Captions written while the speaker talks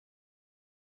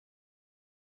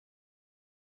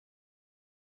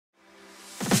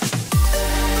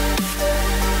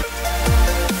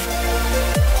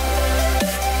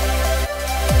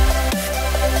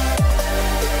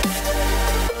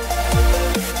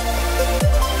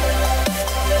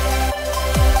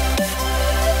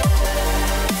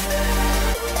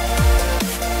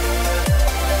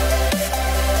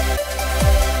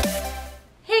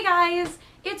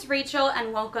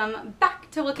and welcome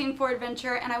back to Looking for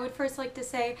Adventure. And I would first like to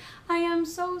say I am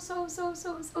so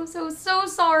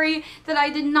sorry that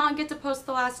I did not get to post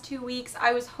the last 2 weeks.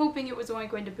 I was hoping it was only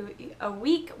going to be a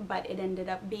week, but it ended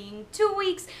up being 2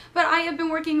 weeks. But I have been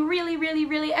working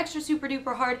really extra super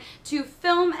duper hard to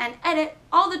film and edit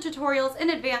all the tutorials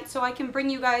in advance so I can bring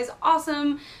you guys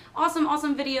awesome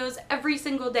videos every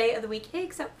single day of the week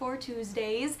except for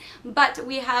Tuesdays. But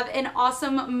we have an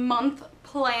awesome month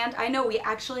planned. I know we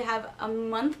actually have a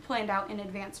month planned out in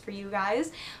advance for you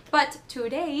guys, but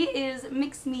today is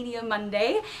Mixed Media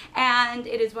Monday and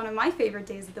it is one of my favorite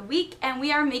days of the week, and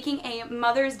we are making a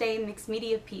Mother's Day mixed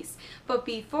media piece. But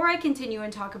before I continue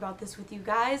and talk about this with you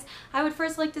guys, I would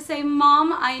first like to say,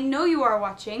 Mom, I know you are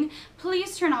watching.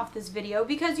 Please turn off this video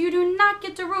because you do not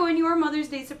get to ruin your Mother's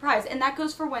Day surprise, and that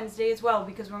goes for Wednesday as well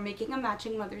because we're making a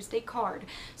matching Mother's Day card.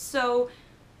 So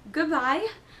goodbye.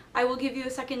 I will give you a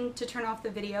second to turn off the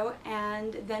video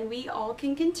and then we all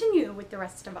can continue with the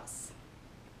rest of us.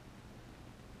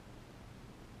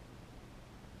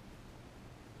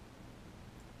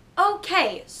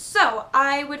 Okay, so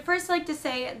I would first like to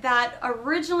say that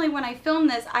originally when I filmed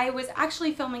this, I was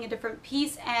actually filming a different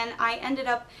piece and I ended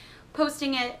up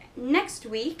posting it next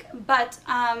week, but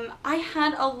I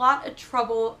had a lot of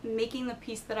trouble making the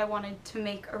piece that I wanted to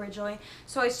make originally,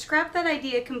 so I scrapped that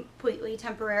idea completely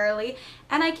temporarily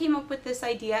and I came up with this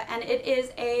idea, and it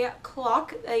is a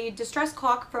clock, a distress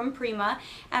clock from Prima,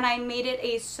 and I made it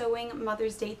a sewing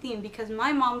Mother's Day theme because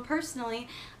my mom personally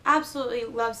absolutely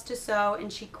loves to sew,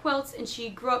 and she quilts, and she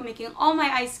grew up making all my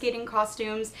ice skating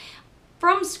costumes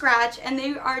from scratch, and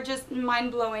they are just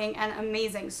mind-blowing and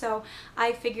amazing. So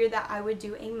I figured that I would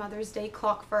do a Mother's Day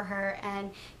clock for her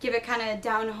and give it kind of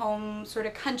down-home sort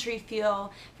of country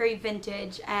feel, very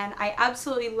vintage, and I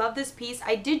absolutely love this piece.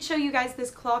 I did show you guys this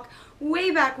clock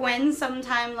way back when,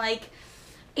 sometime like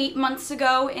 8 months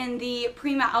ago in the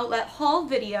Prima outlet haul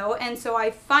video, and so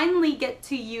I finally get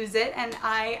to use it, and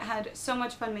I had so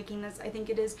much fun making this. I think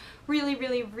it is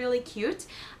really cute,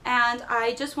 and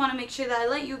I just want to make sure that I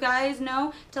let you guys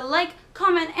know to like,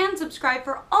 comment, and subscribe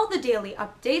for all the daily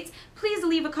updates. Please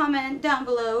leave a comment down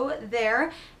below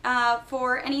there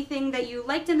for anything that you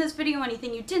liked in this video,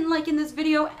 anything you didn't like in this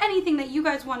video, anything that you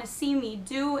guys want to see me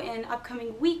do in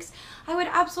upcoming weeks. I would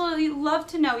absolutely love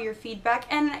to know your feedback,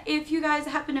 and if you guys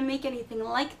happen to make anything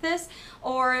like this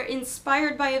or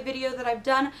inspired by a video that I've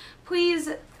done, please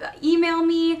email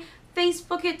me,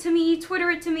 Facebook it to me,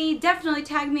 Twitter it to me, definitely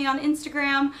tag me on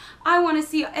Instagram. I want to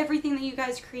see everything that you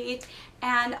guys create,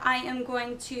 and I am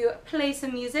going to play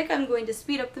some music. I'm going to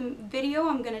speed up the video.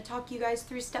 I'm going to talk you guys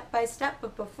through step by step,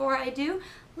 but before I do,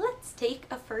 let's take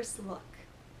a first look.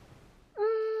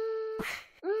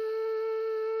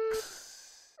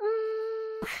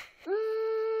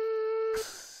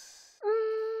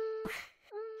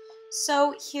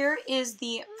 So here is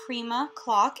the Prima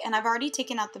clock, and I've already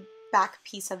taken out the back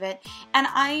piece of it, and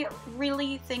I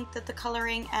really think that the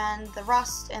coloring and the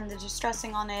rust and the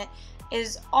distressing on it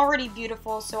is already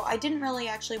beautiful, so I didn't really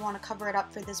actually want to cover it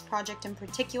up for this project in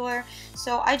particular.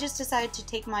 So I just decided to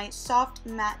take my soft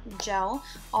matte gel,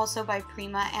 also by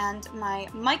Prima, and my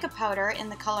mica powder in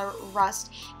the color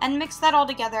Rust, and mix that all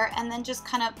together and then just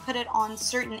kind of put it on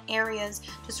certain areas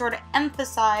to sort of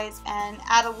emphasize and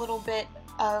add a little bit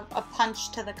of a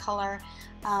punch to the color.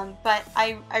 But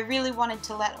I really wanted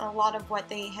to let a lot of what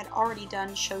they had already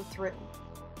done show through.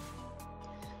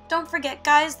 Don't forget,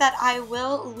 guys, that I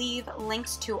will leave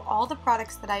links to all the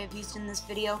products that I have used in this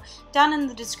video down in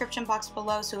the description box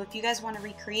below, so if you guys want to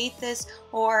recreate this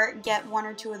or get one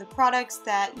or two of the products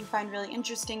that you find really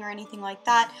interesting or anything like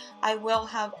that, I will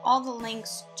have all the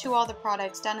links to all the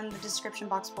products down in the description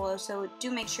box below, so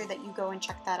do make sure that you go and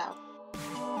check that out.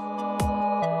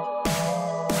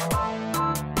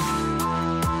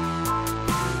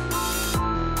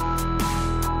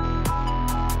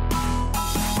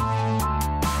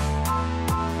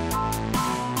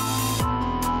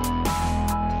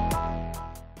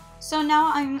 So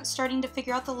now I'm starting to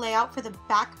figure out the layout for the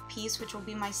back piece, which will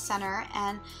be my center,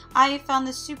 and I found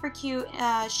this super cute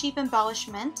sheep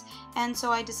embellishment, and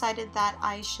so I decided that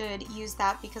I should use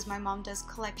that because my mom does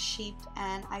collect sheep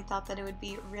and I thought that it would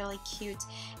be really cute.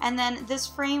 And then this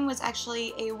frame was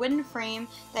actually a wooden frame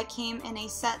that came in a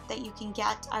set that you can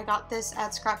get. I got this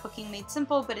at Scrapbooking Made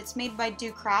Simple, but it's made by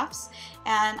DoCrafts,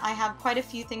 and I have quite a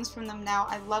few things from them now.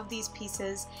 I love these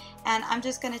pieces, and I'm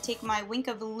just going to take my Wink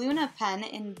of Luna pen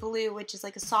in blue, which is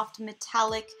like a soft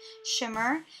metallic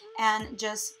shimmer, and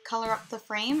just color up the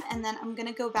frame, and then I'm going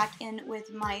to go back in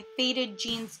with my Faded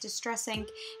Jeans Distress Ink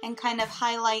and kind of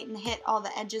highlight and hit all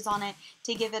the edges on it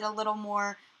to give it a little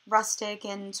more rustic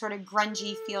and sort of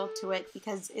grungy feel to it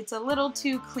because it's a little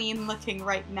too clean looking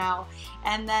right now.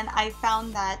 And then I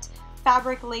found that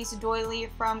fabric lace doily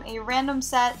from a random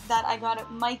set that I got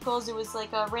at Michael's. It was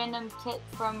like a random kit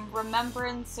from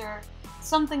Remembrance or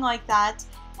something like that,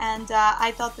 and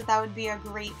I thought that that would be a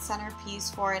great centerpiece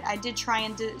for it. I did try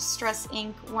and distress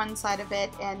ink one side of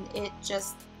it and it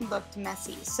just looked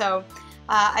messy, so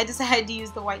I decided to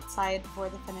use the white side for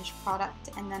the finished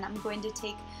product. And then I'm going to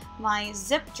take my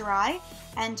zip dry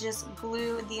and just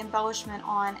glue the embellishment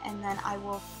on, and then I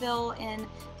will fill in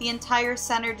the entire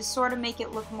center to sort of make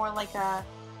it look more like a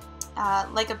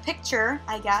picture,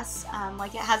 I guess,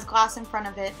 like it has glass in front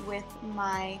of it with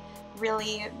my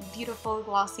really beautiful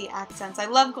glossy accents. I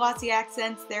love glossy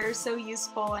accents. They're so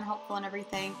useful and helpful and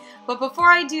everything. But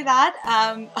before I do that,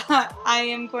 I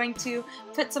am going to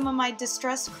put some of my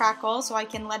distressed Crackle so I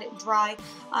can let it dry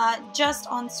just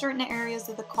on certain areas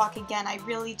of the clock. Again, I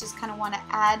really just kind of want to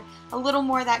add a little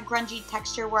more of that grungy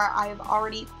texture where I've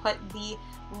already put the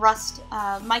rust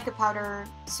mica powder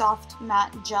soft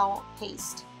matte gel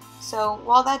paste. So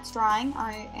while that's drying,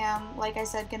 I am, like I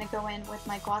said, going to go in with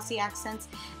my glossy accents,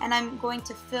 and I'm going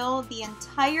to fill the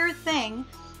entire thing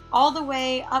all the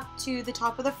way up to the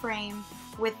top of the frame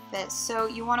with this. So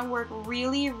you want to work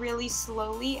really, really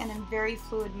slowly and in very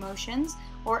fluid motions,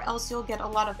 or else you'll get a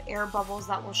lot of air bubbles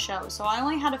that will show. So I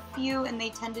only had a few and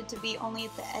they tended to be only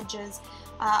at the edges.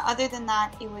 Other than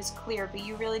that, it was clear, but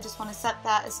you really just want to set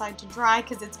that aside to dry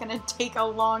because it's going to take a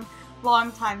long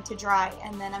time to dry.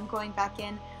 And then I'm going back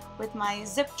in with my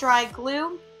zip dry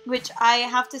glue, which I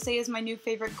have to say is my new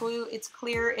favorite glue. It's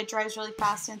clear, it dries really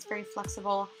fast, and it's very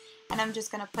flexible. And I'm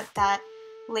just going to put that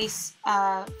lace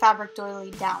fabric doily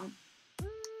down.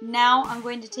 Now I'm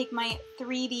going to take my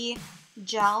 3D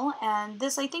gel, and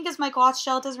this I think is my gloss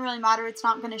gel. It doesn't really matter, it's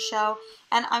not going to show,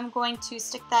 and I'm going to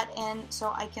stick that in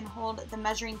so I can hold the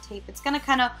measuring tape. It's going to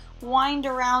kind of wind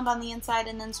around on the inside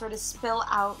and then sort of spill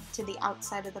out to the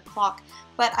outside of the clock,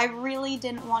 but I really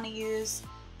didn't want to use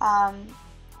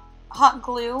hot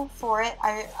glue for it.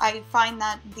 I find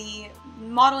that the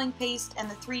modeling paste and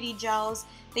the 3D gels,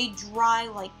 they dry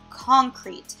like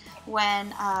concrete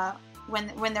when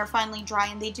they're finally dry,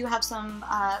 and they do have some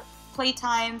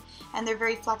playtime, and they're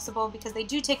very flexible because they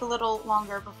do take a little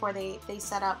longer before they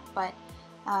set up, but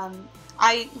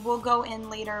I will go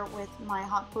in later with my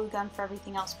hot glue gun for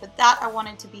everything else, but that I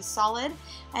wanted to be solid.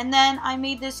 And then I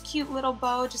made this cute little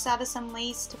bow, just added some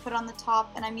lace to put on the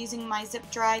top, and I'm using my zip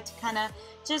dry to kind of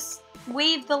just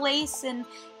wave the lace and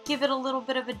give it a little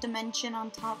bit of a dimension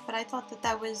on top, but I thought that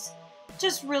that was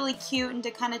just really cute and to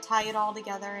kind of tie it all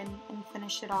together and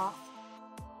finish it off.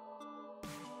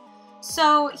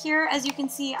 So here, as you can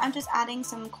see, I'm just adding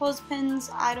some clothespins,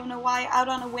 I don't know why, out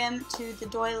on a whim to the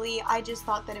doily. I just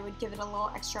thought that it would give it a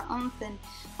little extra oomph and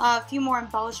a few more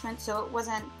embellishments so it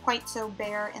wasn't quite so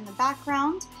bare in the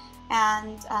background.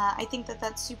 And I think that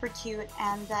that's super cute.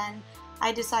 And then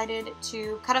I decided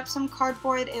to cut up some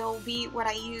cardboard. It'll be what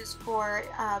I use for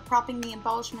propping the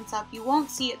embellishments up. You won't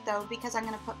see it though because I'm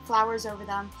going to put flowers over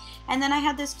them. And then I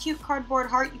had this cute cardboard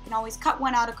heart. You can always cut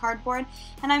one out of cardboard.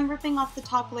 And I'm ripping off the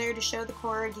top layer to show the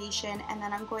corrugation. And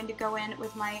then I'm going to go in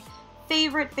with my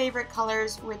favorite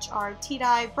colors, which are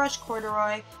tea-dye, brushed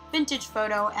corduroy, vintage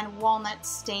photo, and walnut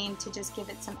stain to just give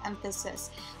it some emphasis.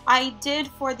 I did,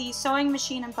 for the sewing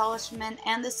machine embellishment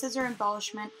and the scissor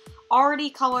embellishment, already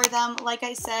color them. Like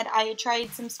I said, I tried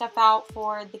some stuff out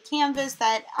for the canvas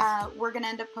that we're going to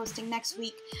end up posting next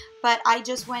week, but I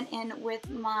just went in with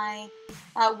my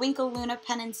Winkle Luna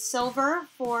pen and silver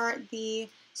for the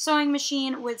sewing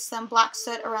machine with some black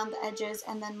soot around the edges,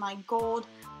 and then my gold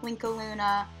Winkle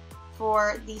Luna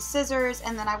for the scissors,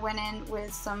 and then I went in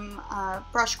with some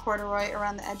brush corduroy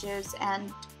around the edges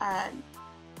and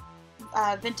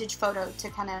vintage photo to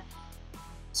kind of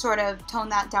sort of tone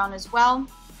that down as well.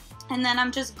 And then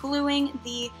I'm just gluing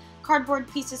the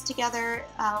cardboard pieces together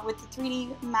with the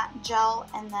 3D matte gel,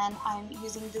 and then I'm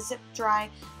using the zip dry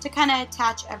to kind of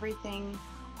attach everything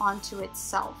onto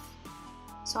itself.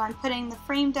 So I'm putting the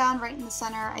frame down right in the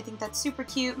center. I think that's super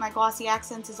cute. My glossy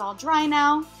accents is all dry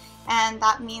now, and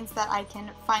that means that I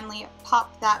can finally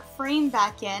pop that frame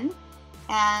back in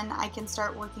and I can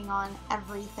start working on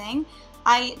everything.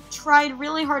 I tried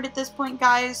really hard at this point,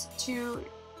 guys, to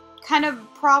kind of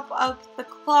prop up the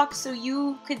clock so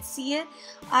you could see it.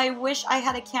 I wish I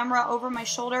had a camera over my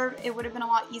shoulder. It would have been a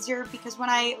lot easier, because when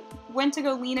I went to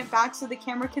go lean it back so the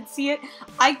camera could see it,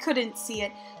 I couldn't see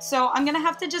it. So I'm gonna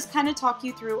have to just kind of talk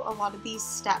you through a lot of these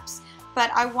steps.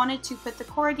 But I wanted to put the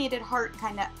corrugated heart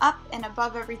kind of up and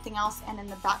above everything else and in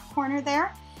the back corner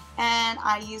there. And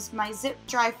I used my zip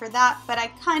dry for that, but I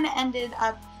kind of ended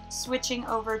up switching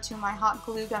over to my hot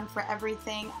glue gun for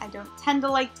everything. I don't tend to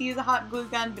like to use a hot glue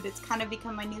gun, but it's kind of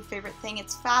become my new favorite thing.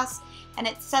 It's fast and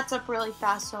it sets up really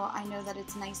fast, so I know that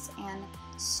it's nice and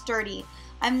sturdy.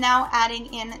 I'm now adding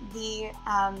in the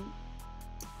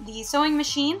sewing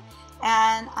machine,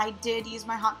 and I did use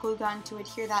my hot glue gun to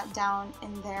adhere that down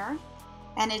in there.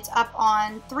 And it's up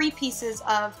on 3 pieces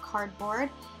of cardboard.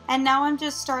 And now I'm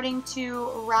just starting to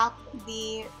wrap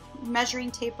the measuring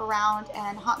tape around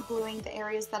and hot gluing the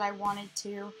areas that I wanted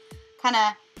to kind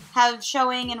of have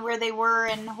showing and where they were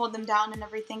and hold them down and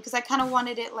everything, because I kind of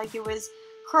wanted it like it was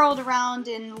curled around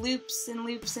in loops and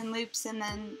loops and loops, and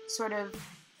then sort of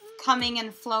coming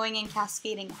and flowing and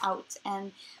cascading out.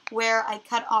 And where I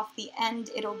cut off the end,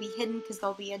 it'll be hidden because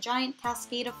there'll be a giant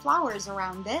cascade of flowers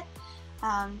around it.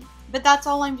 But that's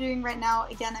all I'm doing right now.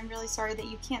 Again, I'm really sorry that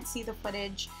you can't see the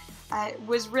footage. It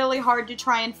was really hard to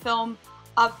try and film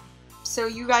up so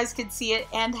you guys could see it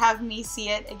and have me see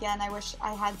it. Again, I wish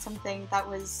I had something that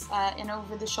was an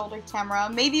over-the-shoulder camera.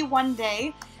 Maybe one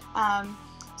day.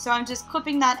 So I'm just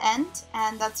clipping that end,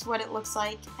 and that's what it looks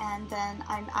like. And then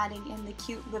I'm adding in the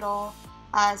cute little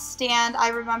stand. I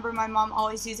remember my mom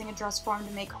always using a dress form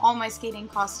to make all my skating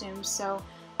costumes. So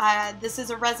this is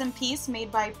a resin piece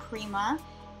made by Prima,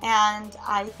 and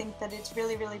I think that it's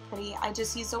really, really pretty. I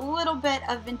just used a little bit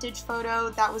of vintage photo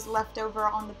that was left over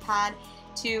on the pad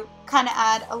to kind of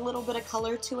add a little bit of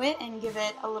color to it and give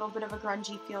it a little bit of a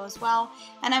grungy feel as well.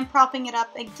 And I'm propping it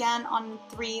up again on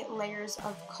 3 layers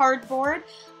of cardboard.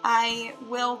 I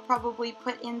will probably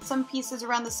put in some pieces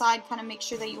around the side, kind of make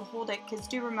sure that you hold it, because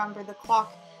do remember the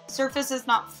clock surface is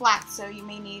not flat, so you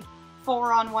may need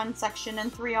 4 on one section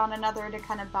and 3 on another to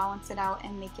kind of balance it out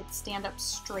and make it stand up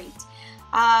straight.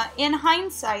 In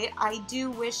hindsight, I do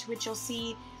wish, which you'll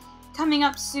see coming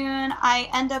up soon, I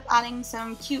end up adding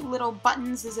some cute little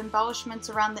buttons as embellishments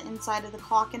around the inside of the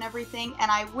clock and everything,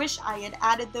 and I wish I had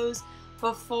added those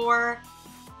before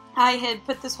I had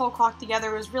put this whole clock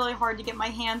together. It was really hard to get my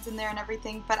hands in there and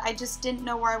everything, but I just didn't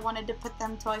know where I wanted to put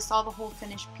them until I saw the whole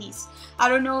finished piece. I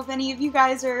don't know if any of you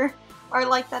guys are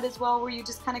like that as well, where you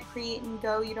just kind of create and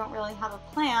go, you don't really have a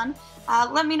plan.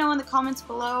 Let me know in the comments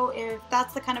below if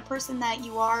that's the kind of person that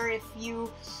you are, if you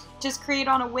just create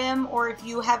on a whim, or if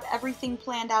you have everything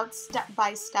planned out step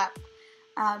by step.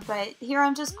 But here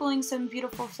I'm just gluing some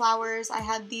beautiful flowers. I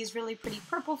had these really pretty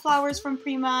purple flowers from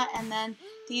Prima, and then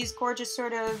these gorgeous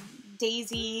sort of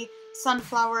daisy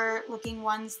sunflower looking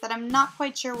ones that I'm not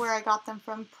quite sure where I got them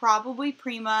from. Probably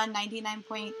Prima.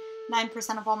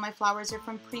 99.9% of all my flowers are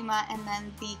from Prima, and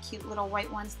then the cute little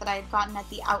white ones that I had gotten at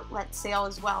the outlet sale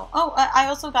as well. Oh, I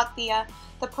also got the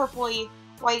purpley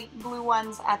white blue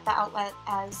ones at the outlet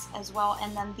as well,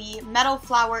 and then the metal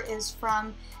flower is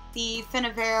from the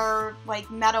Finavere like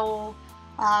metal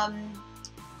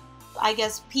I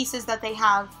guess pieces that they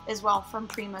have as well from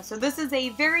Prima. So this is a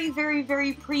very, very,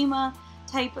 very Prima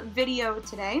type video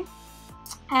today,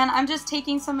 and I'm just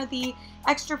taking some of the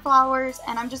extra flowers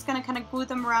and I'm just going to kind of glue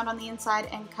them around on the inside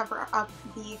and cover up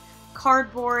the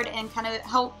cardboard and kind of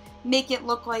help make it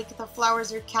look like the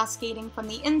flowers are cascading from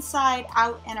the inside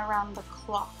out and around the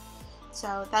clock.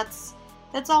 So that's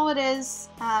all it is.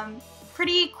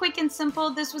 Pretty quick and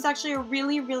simple. This was actually a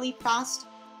really, really fast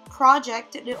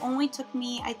project. It only took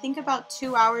me, I think, about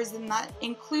 2 hours, and that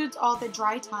includes all the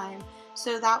dry time.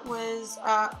 So that was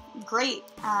great.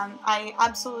 I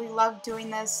absolutely loved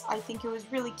doing this. I think it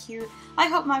was really cute. I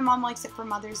hope my mom likes it for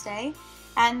Mother's Day.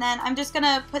 And then I'm just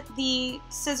gonna put the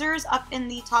scissors up in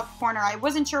the top corner. I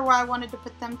wasn't sure where I wanted to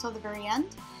put them till the very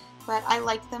end, but I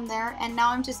like them there. And now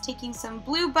I'm just taking some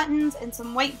blue buttons and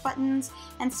some white buttons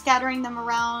and scattering them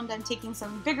around. I'm taking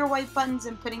some bigger white buttons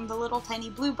and putting the little tiny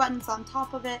blue buttons on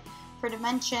top of it for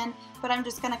dimension, but I'm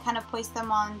just gonna kind of place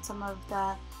them on some of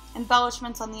the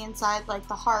embellishments on the inside, like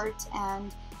the heart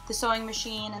and the sewing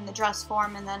machine and the dress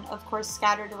form, and then of course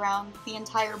scattered around the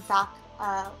entire back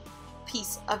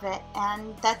piece of it.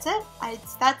 And that's it.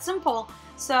 It's that simple.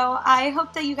 So I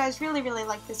hope that you guys really, really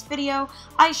liked this video.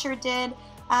 I sure did.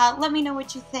 Let me know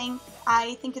what you think.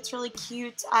 I think it's really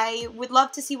cute. I would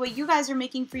love to see what you guys are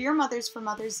making for your mothers for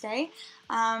Mother's Day.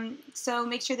 So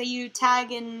make sure that you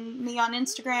tag me on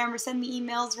Instagram or send me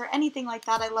emails or anything like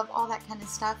that. I love all that kind of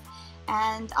stuff.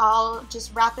 And I'll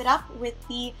just wrap it up with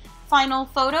the final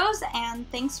photos, and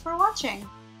thanks for watching.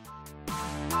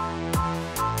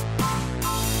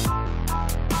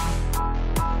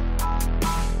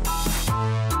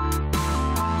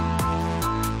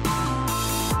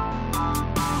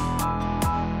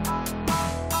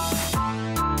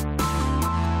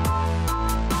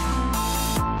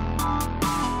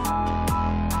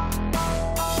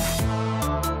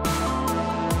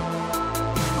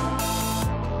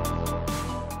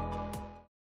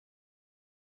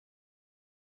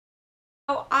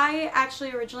 I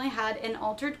actually originally had an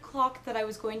altered clock that I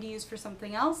was going to use for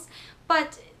something else,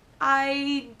 but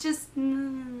I just...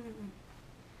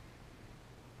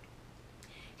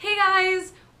 Hey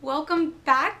guys, welcome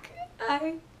back.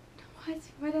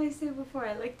 What did I say before?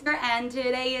 I liked it. And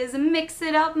today is Mix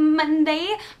It Up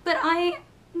Monday, but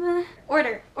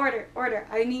order.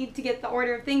 I need to get the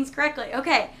order of things correctly.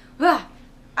 Okay.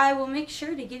 I will make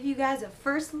sure to give you guys a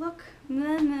first look.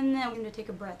 I'm going to take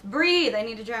a breath. Breathe. I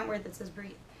need a giant word that says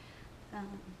breathe.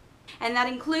 And that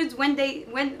includes crack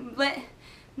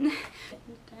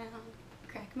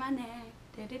my neck.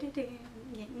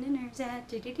 Getting the nerves out.